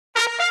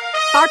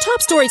Our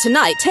top story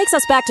tonight takes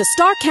us back to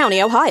Stark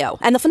County, Ohio,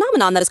 and the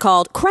phenomenon that is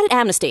called credit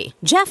amnesty.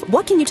 Jeff,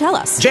 what can you tell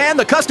us? Jan,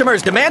 the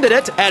customers demanded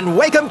it, and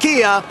Waikem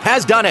Kia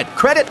has done it.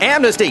 Credit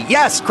amnesty.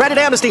 Yes, credit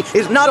amnesty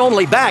is not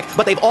only back,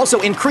 but they've also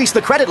increased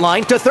the credit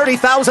line to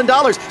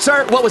 $30,000.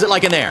 Sir, what was it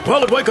like in there?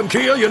 Well, at Waikem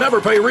Kia, you never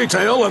pay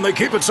retail, and they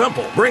keep it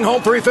simple. Bring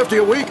home $350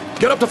 a week,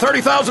 get up to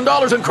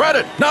 $30,000 in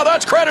credit. Now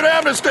that's credit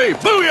amnesty.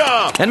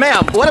 Booyah! And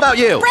ma'am, what about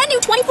you? Brand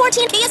new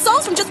 2014 Kia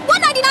Souls from just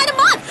 $199 a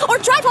month. Or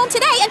drive home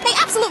today and pay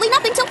absolutely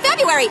nothing till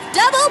February.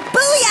 Double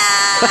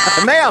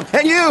booyah! Ma'am,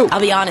 and you? I'll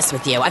be honest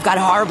with you, I've got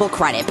horrible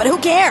credit, but who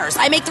cares?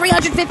 I make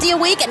 $350 a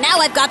week, and now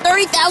I've got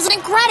 $30,000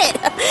 in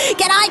credit.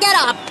 Can I get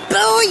a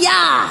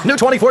booyah? New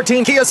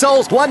 2014 Kia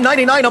Souls,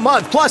 $199 a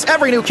month. Plus,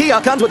 every new Kia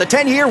comes with a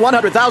 10-year,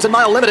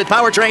 100,000-mile limited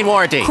powertrain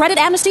warranty. Credit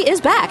amnesty is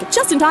back,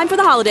 just in time for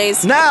the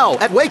holidays. Now,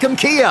 at Waikem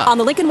Kia. On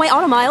the Lincoln Way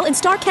Auto Mile in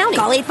Stark County.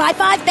 Call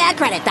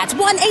 855-BAD-CREDIT. That's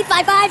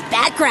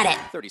 1-855-BAD-CREDIT.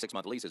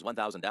 36-month lease is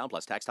 $1,000 down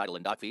plus tax, title,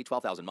 and dock fee,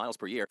 12,000 miles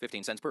per year,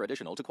 15 cents per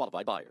additional to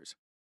qualified buyers.